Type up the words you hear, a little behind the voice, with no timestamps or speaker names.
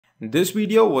This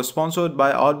video was sponsored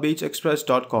by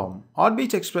OutBeachExpress.com.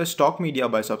 Outbeach Express Stock Media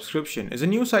by Subscription is a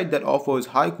new site that offers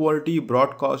high-quality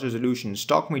broadcast resolution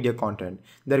stock media content.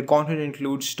 Their content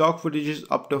includes stock footages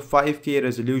up to 5K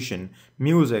resolution,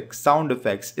 music, sound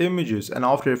effects, images, and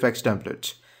After Effects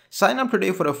templates. Sign up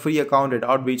today for a free account at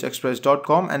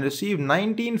OutBeachExpress.com and receive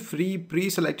 19 free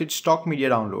pre-selected stock media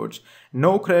downloads.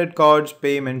 No credit cards,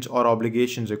 payments, or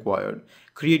obligations required.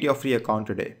 Create your free account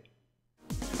today.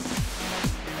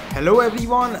 Hello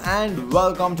everyone and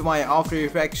welcome to my After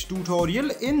Effects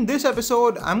tutorial. In this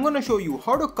episode, I'm going to show you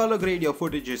how to color grade your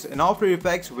footages in After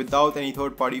Effects without any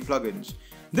third-party plugins.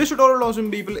 This tutorial, awesome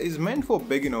people, is meant for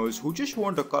beginners who just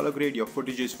want to color grade your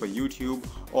footages for YouTube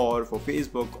or for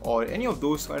Facebook or any of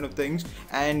those kind of things,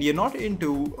 and you're not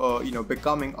into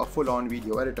becoming a full-on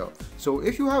video editor. So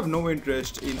if you have no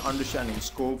interest in understanding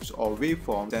scopes or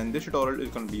waveforms, then this tutorial is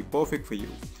going to be perfect for you.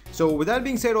 So with that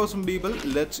being said, awesome people,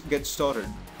 let's get started.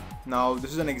 Now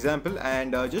this is an example,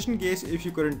 and just in case if you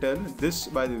couldn't tell, this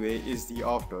by the way is the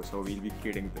after, so we'll be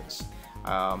creating this.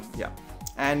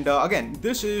 And again,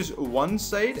 this is one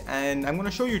side, and I'm going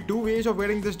to show you two ways of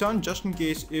getting this done, just in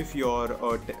case if your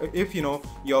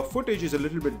your footage is a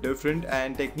little bit different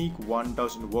and technique 1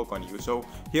 doesn't work on you. So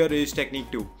here is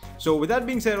technique 2. So with that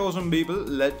being said, awesome people,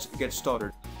 let's get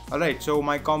started. Alright, so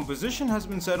my composition has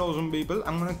been set, awesome people.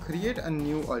 I'm going to create a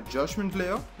new adjustment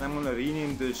layer. I'm going to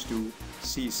rename this to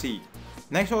CC.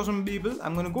 Next, awesome people,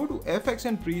 I'm going to go to FX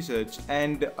and presets,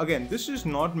 and again, this is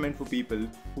not meant for people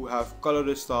who have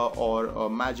Colorista or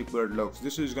Magic Bird looks.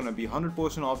 This is going to be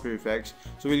 100% After Effects.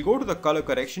 So we'll go to the color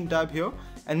correction tab here,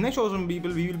 and next, awesome people,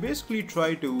 we will basically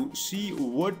try to see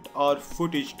what our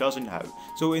footage doesn't have.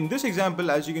 So in this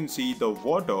example, as you can see, the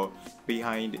water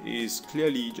behind is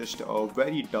clearly just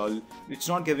very dull. It's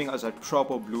not giving us a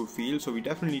proper blue feel, so we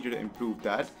definitely need to improve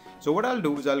that. So what I'll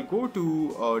do is I'll go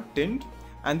to tint.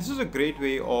 And this is a great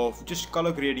way of just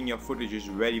color grading your footages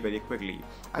very quickly.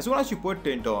 As soon as you put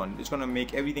tint on, it's going to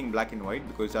make everything black and white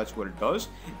because that's what it does.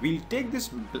 We'll take this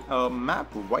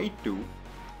map white to,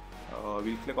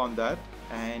 we'll click on that,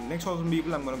 and next, awesome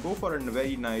people, I'm going to go for a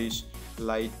very nice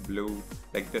light blue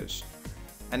like this.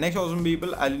 And next, awesome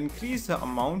people, I'll increase the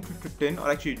amount to 10, or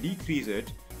actually decrease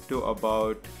it to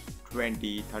about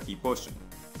 20-30%.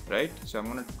 Right, so I'm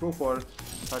gonna go for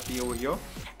 30 over here,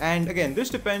 and again, this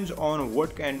depends on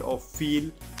what kind of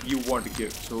feel you want to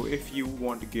give. So if you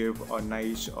want to give a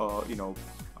nice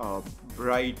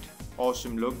bright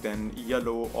awesome look, then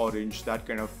yellow, orange, that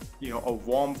kind of a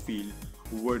warm feel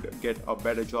would get a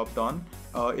better job done.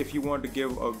 If you want to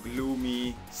give a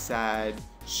gloomy, sad,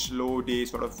 slow day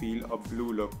sort of feel, a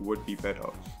blue look would be better.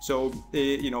 So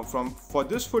for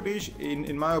this footage,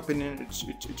 in my opinion,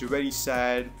 it's a very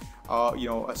sad,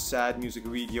 a sad music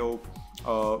video,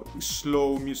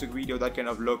 slow music video, that kind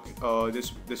of look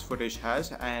this footage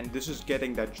has, and this is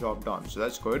getting that job done, so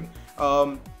that's good.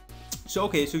 So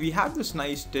okay, so we have this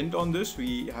nice tint on this.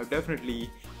 We have definitely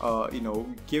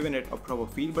given it a proper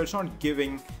feel, but it's not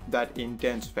giving that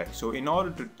intense effect. So in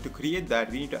order to create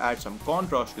that, we need to add some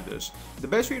contrast to this. The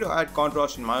best way to add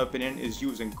contrast, in my opinion, is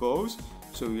using curves.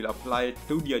 So we'll apply it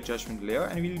to the adjustment layer,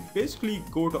 and we'll basically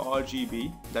go to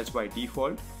RGB, that's by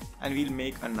default, and we'll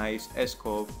make a nice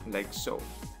S-curve like so.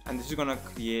 And this is gonna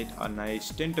create a nice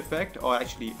tint effect, or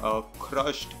actually a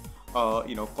crushed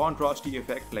contrasty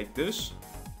effect like this.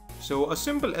 So a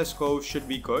simple S-curve should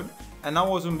be good. And now,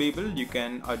 awesome people, you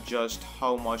can adjust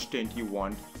how much tint you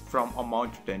want from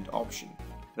amount to tint option,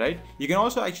 right? You can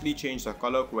also actually change the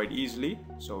color quite easily.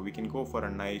 So we can go for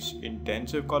a nice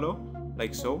intensive color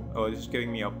like so. This is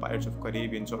giving me a Pirates of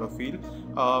Caribbean sort of feel,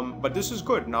 but this is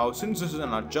good. Now, since this is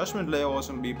an adjustment layer,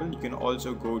 awesome people, you can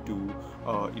also go to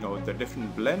the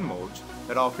different blend modes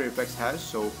that After Effects has.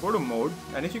 So go to mode,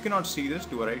 and if you cannot see this,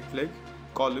 do a right click,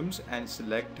 columns, and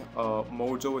select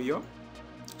modes over here.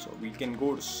 So we can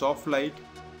go to soft light,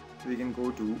 we can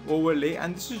go to overlay,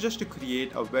 and this is just to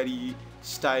create a very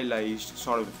stylized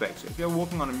sort of effect. So if you're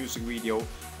working on a music video,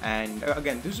 and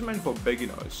again, this is meant for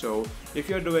beginners, so if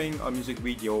you're doing a music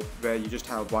video where you just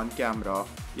have one camera,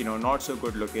 not so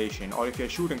good location, or if you're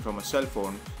shooting from a cell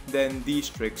phone, then these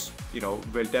tricks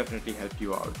will definitely help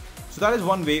you out. So that is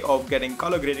one way of getting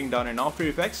color grading done in After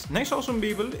Effects. Next, awesome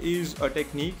people, is a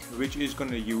technique which is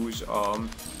going to use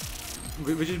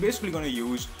which is basically going to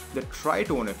use the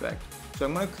tritone effect. So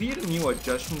I'm going to create a new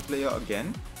adjustment layer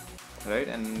again, right,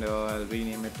 and I'll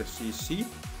rename it to CC.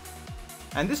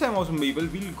 And this time, awesome people,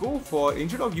 we'll go for,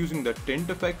 instead of using the tint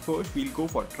effect first, we'll go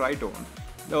for tritone.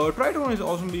 Tritone is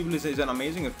awesome people, is an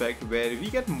amazing effect where we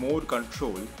get more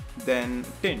control than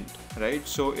tint, right?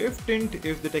 So if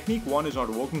the technique 1 is not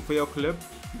working for your clip,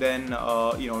 then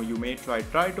you may try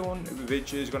tritone,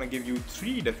 which is going to give you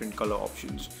 3 different color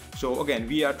options. So again,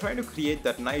 we are trying to create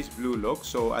that nice blue look,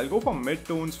 so I'll go for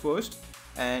mid-tones first,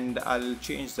 and I'll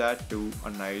change that to a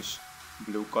nice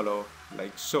blue color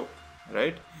like so,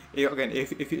 right? Again,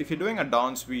 if you're doing a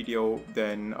dance video,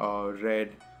 then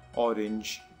red,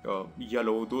 orange,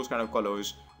 yellow, those kind of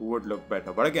colors would look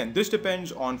better. But again, this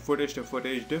depends on footage to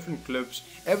footage, different clips.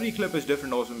 Every clip is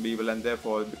different, awesome people, and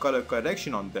therefore the color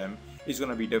correction on them is going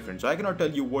to be different. So I cannot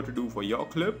tell you what to do for your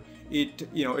clip.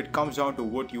 It comes down to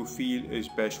what you feel is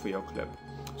best for your clip.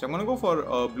 So I'm going to go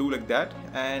for blue like that,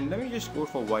 and let me just go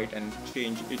for white and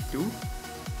change it to.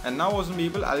 And now, awesome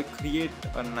people, I'll create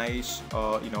a nice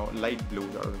light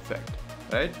blue sort of effect,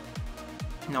 right?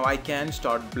 Now I can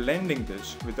start blending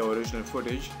this with the original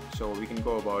footage. So we can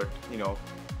go about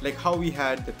like how we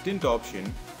had the tint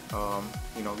option.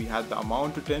 We had the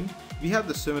amount to tint. We have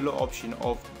the similar option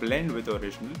of blend with the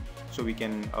original, so we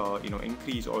can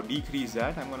increase or decrease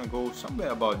that. I'm gonna go somewhere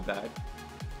about that,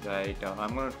 right?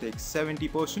 I'm gonna take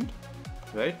 70%,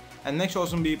 right? And next,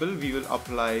 awesome people, we will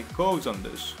apply curves on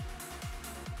this.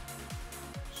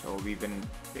 So we can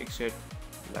fix it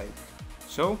like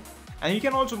so. And you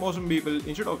can also, awesome people,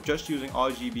 instead of just using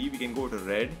RGB, we can go to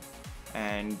red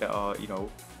and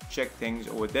check things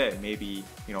over there. Maybe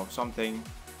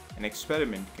an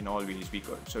experiment can always be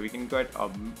good. So we can get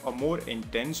a more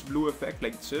intense blue effect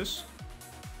like this,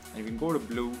 and we can go to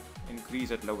blue,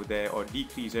 increase it over there or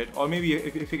decrease it, or maybe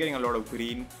if you're getting a lot of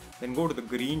green, then go to the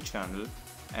green channel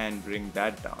and bring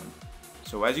that down.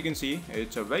 So as you can see,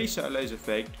 it's a very stylized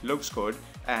effect, looks good,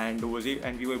 and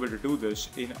we were able to do this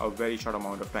in a very short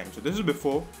amount of time. So this is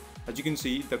before. As you can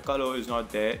see, the color is not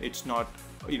there. It's not,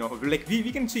 like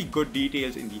we can see good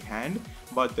details in the hand,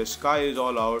 but the sky is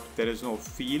all out. There is no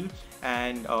feel,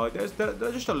 and there's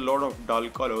just a lot of dull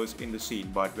colors in the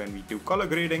scene. But when we do color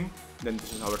grading, then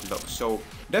this is how it looks. So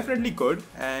definitely good.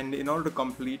 And in order to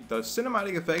complete the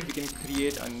cinematic effect, we can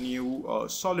create a new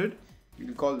solid.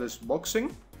 We'll call this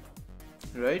boxing,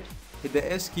 right? Hit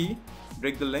the S key,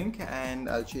 break the link, and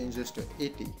I'll change this to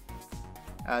 80.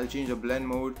 I'll change the blend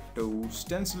mode to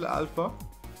stencil alpha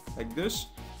like this,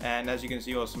 and as you can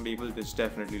see, awesome people, this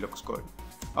definitely looks good.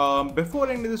 Before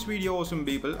ending this video, awesome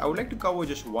people, I would like to cover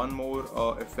just one more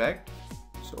effect.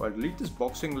 So I'll delete this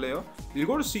boxing layer. We'll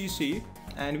go to CC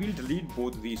and we'll delete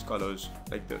both of these colors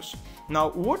like this.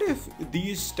 Now what if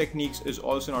these techniques is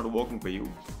also not working for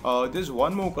you? There's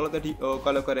one more color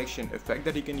color correction effect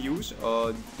that you can use,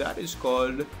 that is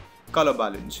called color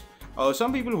balance.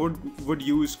 Some people would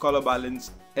use color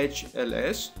balance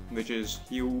HLS, which is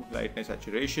hue, lightness,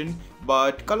 saturation,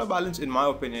 but color balance in my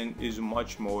opinion is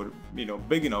much more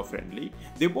beginner friendly.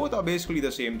 They both are basically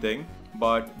the same thing,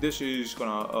 but this is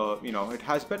gonna it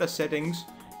has better settings,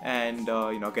 and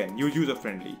again, user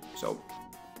friendly. So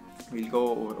we'll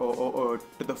go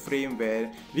to the frame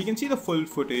where we can see the full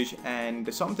footage,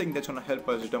 and something that's going to help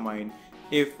us determine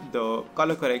if the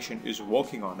color correction is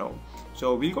working or no.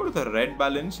 So we'll go to the red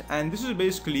balance, and this is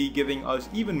basically giving us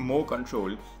even more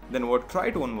control than what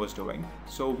tritone was doing.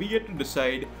 So we get to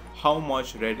decide how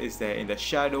much red is there in the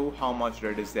shadow, how much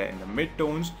red is there in the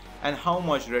mid-tones, and how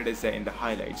much red is there in the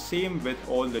highlights. Same with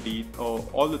all the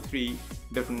 3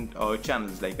 different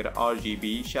channels, like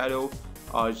RGB shadow,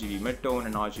 RGB mid-tone,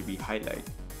 and RGB highlight.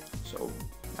 So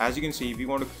as you can see, we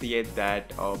want to create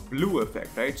that blue effect,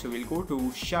 right? So we'll go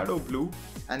to shadow blue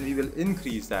and we will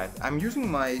increase that. I'm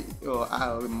using my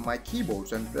my keyboard,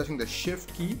 so I'm pressing the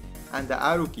shift key and the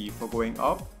arrow key for going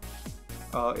up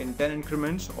in 10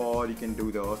 increments, or you can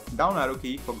do the down arrow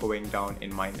key for going down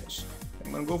in minus.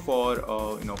 I'm gonna go for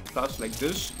plus like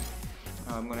this.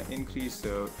 I'm gonna increase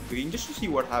the green just to see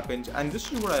what happens, and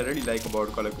this is what I really like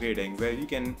about color grading, where you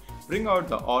can bring out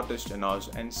the artist in us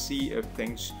and see if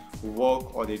things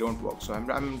work or they don't work. So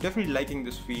I'm definitely liking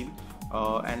this feel,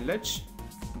 and let's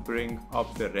bring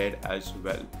up the red as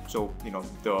well. So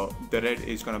the red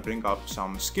is gonna bring up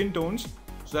some skin tones,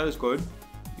 so that is good.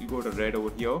 You go to red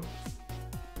over here.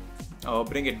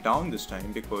 Bring it down this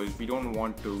time because we don't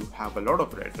want to have a lot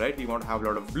of red, right? We want to have a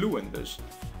lot of blue in this.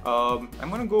 I'm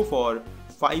gonna go for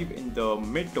 5 in the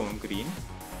mid-tone green,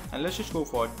 and let's just go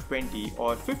for 20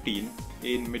 or 15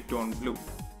 in mid-tone blue.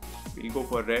 We'll go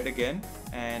for red again,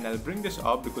 and I'll bring this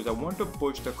up because I want to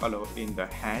push the color in the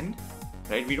hand,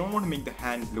 right? We don't want to make the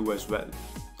hand blue as well.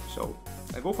 So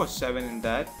I'll go for 7 in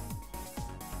that.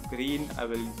 Green, I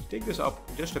will take this up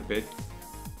just a bit,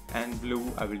 and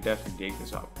blue, I will definitely take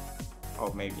this up,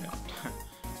 or maybe not.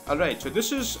 Alright, so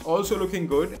this is also looking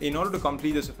good. In order to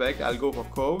complete this effect, I'll go for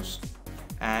curves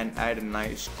and add a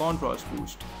nice contrast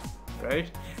boost. right?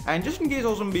 And just in case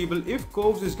awesome people, if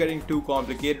curves is getting too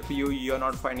complicated for you, you're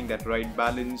not finding that right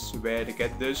balance where to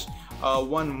get this,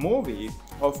 one more way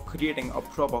of creating a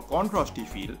proper contrasty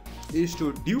feel is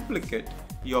to duplicate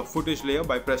your footage layer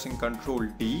by pressing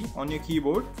Ctrl D on your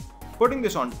keyboard, putting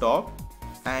this on top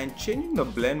and changing the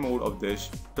blend mode of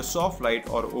this to soft light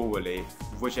or overlay,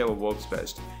 whichever works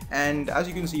best. And as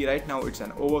you can see right now, it's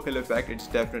an overkill effect. It's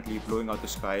definitely blowing out the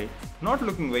sky, not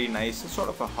looking very nice. It's sort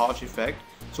of a harsh effect.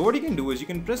 So what you can do is you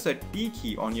can press that T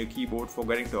key on your keyboard for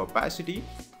getting to opacity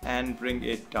and bring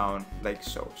it down like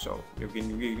so. So you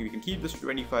can keep this to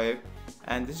 25,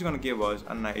 and this is going to give us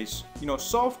a nice,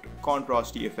 soft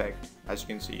contrasty effect, as you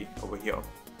can see over here.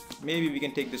 Maybe we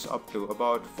can take this up to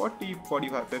about 40,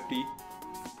 45, 50,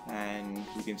 and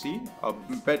you can see a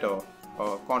better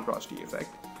contrasty effect.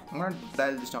 I'm going to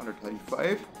dial this down to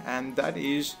 35, and that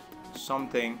is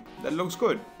something that looks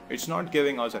good. It's not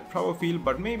giving us a proper feel,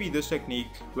 but maybe this technique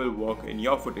will work in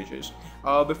your footages.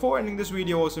 Before ending this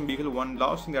video, awesome people, one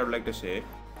last thing that I would like to say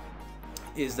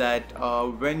is that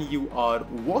when you are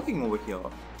working over here,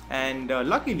 and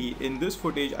luckily in this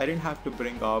footage I didn't have to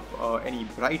bring up any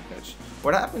brightness.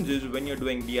 What happens is when you're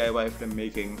doing DIY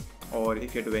filmmaking, or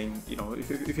if you're doing,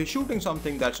 if you're shooting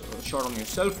something that's shot on your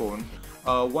cell phone,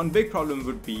 one big problem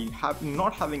would be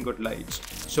not having good lights.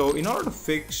 So in order to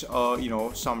fix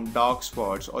some dark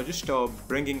spots, or just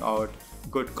bringing out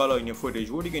good color in your footage,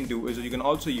 what you can do is you can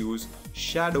also use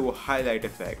shadow highlight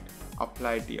effect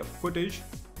applied to your footage.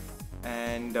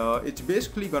 And it's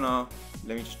basically gonna,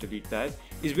 let me just delete that.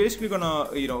 It's basically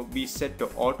gonna be set to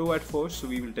auto at first, so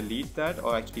we will delete that,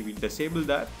 or actually we'll disable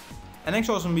that. And next,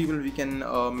 awesome people, we can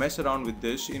mess around with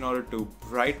this in order to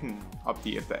brighten up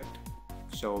the effect.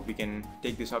 So we can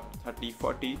take this up to 30,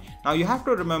 40. Now you have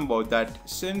to remember that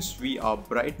since we are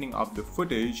brightening up the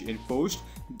footage in post,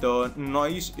 the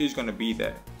noise is gonna be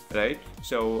there, right?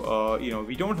 So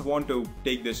we don't want to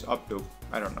take this up to,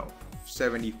 I don't know,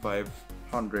 75,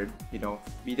 100.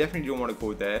 We definitely don't want to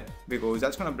go there, because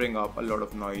that's going to bring up a lot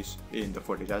of noise in the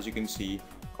footage, as you can see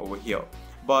over here.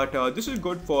 But this is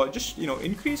good for just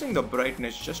increasing the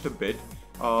brightness just a bit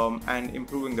and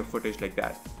improving the footage like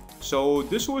that. So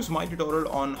this was my tutorial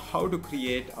on how to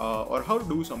create or how to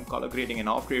do some color grading in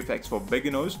After Effects for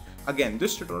beginners. Again,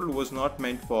 this tutorial was not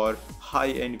meant for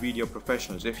high-end video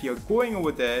professionals. If you're going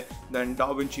over there, then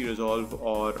DaVinci Resolve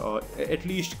or at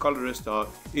least Colorista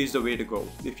is the way to go.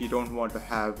 If you don't want to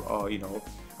have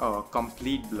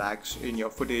complete blacks in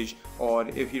your footage, or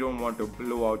if you don't want to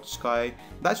blow out the sky,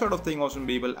 that sort of thing, awesome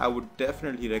people, I would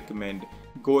definitely recommend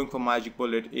going for Magic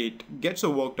Bullet. It gets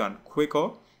the work done quicker,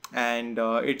 and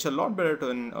it's a lot better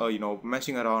than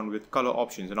messing around with color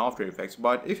options in After Effects.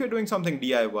 But if you're doing something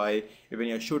DIY, when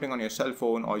you're shooting on your cell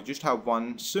phone, or you just have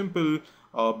one simple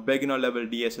beginner level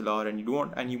DSLR and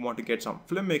you want to get some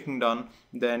filmmaking done,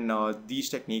 then these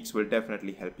techniques will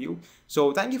definitely help you.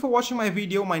 So thank you for watching my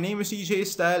video. My name is CJ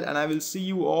Style, and I will see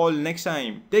you all next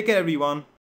time. Take care, everyone.